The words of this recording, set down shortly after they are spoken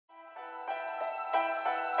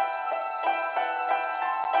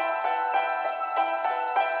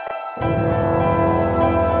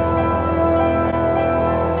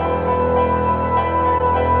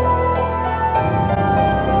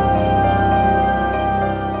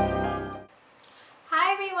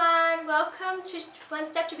welcome to One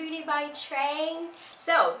Step to Beauty by Trang.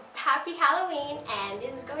 So, happy Halloween, and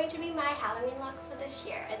this is going to be my Halloween look for this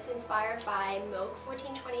year. It's inspired by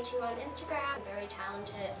milk1422 on Instagram, a very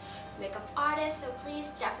talented makeup artist, so please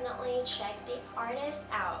definitely check the artist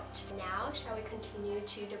out. Now, shall we continue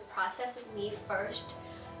to the process of me first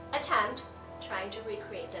attempt trying to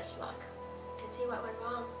recreate this look and see what went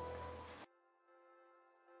wrong.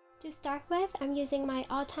 To start with, I'm using my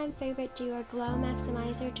all-time favorite Duo Glow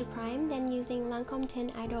Maximizer to prime, then using Lancome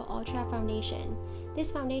Tin Idol Ultra Foundation.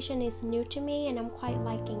 This foundation is new to me and I'm quite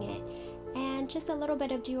liking it. And just a little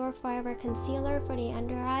bit of Duo Forever Concealer for the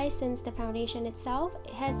under eye, since the foundation itself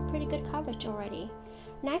has pretty good coverage already.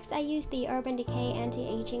 Next, I use the Urban Decay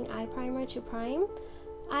Anti-Aging Eye Primer to prime.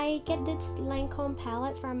 I get this Lancome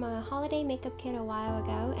palette from a holiday makeup kit a while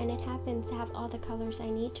ago, and it happens to have all the colors I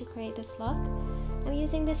need to create this look. I'm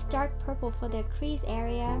using this dark purple for the crease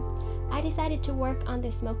area. I decided to work on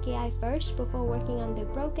the smoky eye first before working on the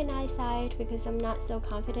broken eye side because I'm not so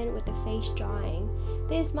confident with the face drawing.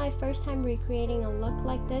 This is my first time recreating a look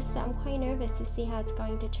like this, so I'm quite nervous to see how it's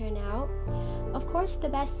going to turn out. Of course, the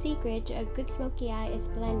best secret to a good smoky eye is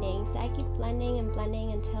blending, so I keep blending and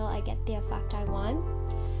blending until I get the effect I want.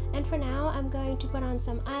 And for now, I'm going to put on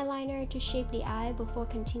some eyeliner to shape the eye before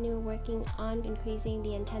continue working on increasing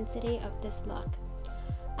the intensity of this look.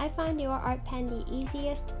 I find Dior Art Pen the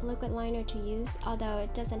easiest liquid liner to use, although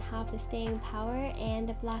it doesn't have the staying power, and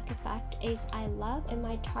the black effect is I love in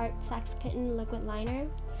my Tarte Sex Kitten liquid liner.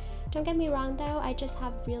 Don't get me wrong though, I just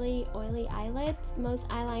have really oily eyelids. Most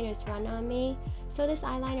eyeliners run on me, so this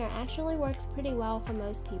eyeliner actually works pretty well for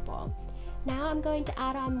most people. Now I'm going to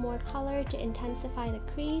add on more color to intensify the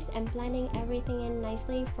crease and blending everything in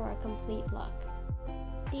nicely for a complete look.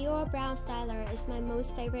 Dior Brow Styler is my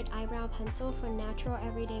most favorite eyebrow pencil for natural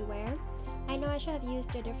everyday wear. I know I should have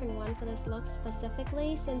used a different one for this look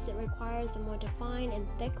specifically since it requires a more defined and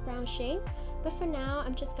thick brown shape, but for now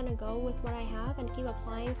I'm just gonna go with what I have and keep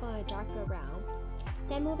applying for a darker brown.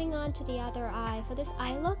 Then moving on to the other eye. For this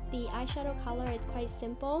eye look, the eyeshadow color is quite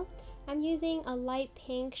simple. I'm using a light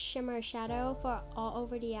pink shimmer shadow for all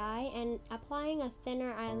over the eye and applying a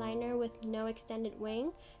thinner eyeliner with no extended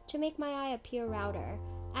wing to make my eye appear rounder.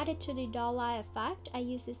 Added to the doll eye effect, I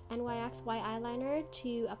use this NYX white eyeliner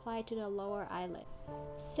to apply to the lower eyelid.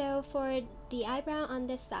 So for the eyebrow on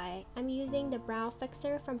this side, I'm using the brow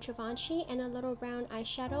fixer from Givenchy and a little brown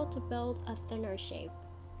eyeshadow to build a thinner shape.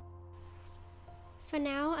 For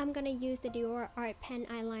now, I'm going to use the Dior Art Pen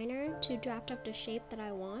eyeliner to draft up the shape that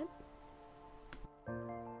I want.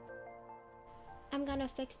 I'm gonna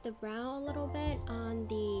fix the brow a little bit on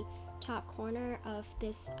the top corner of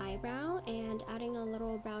this eyebrow and adding a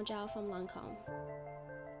little brow gel from Lancome.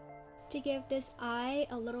 To give this eye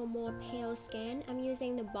a little more pale skin, I'm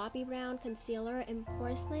using the Bobbi Brown concealer in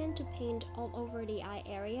Porcelain to paint all over the eye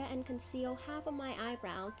area and conceal half of my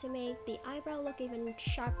eyebrow to make the eyebrow look even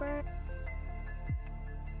sharper.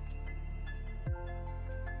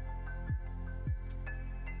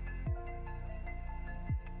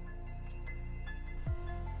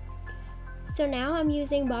 So now I'm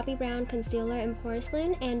using Bobbi Brown concealer in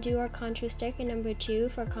Porcelain and Dior Contour Stick in number 2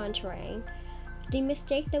 for contouring. The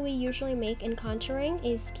mistake that we usually make in contouring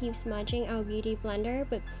is keep smudging our beauty blender,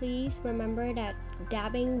 but please remember that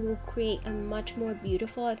dabbing will create a much more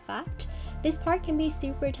beautiful effect. This part can be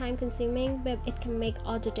super time consuming, but it can make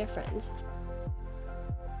all the difference.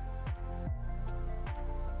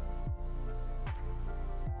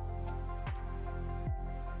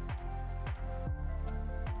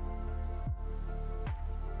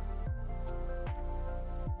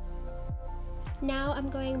 Now I'm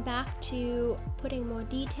going back to putting more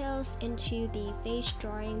details into the face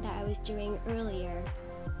drawing that I was doing earlier.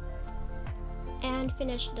 And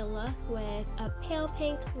finish the look with a pale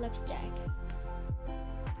pink lipstick.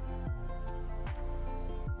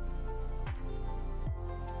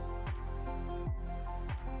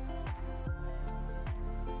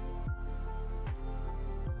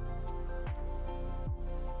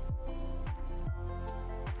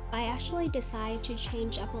 I actually decided to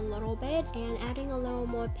change up a little bit and adding a little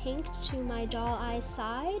more pink to my doll eye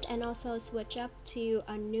side, and also switch up to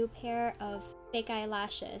a new pair of fake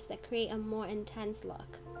eyelashes that create a more intense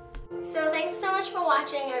look. So thanks so much for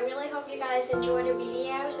watching. I really hope you guys enjoyed the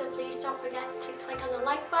video, so please don't forget to click on the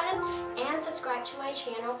like button and subscribe to my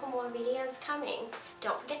channel for more videos coming.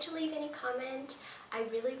 Don't forget to leave any comment. I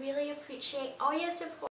really appreciate all your support.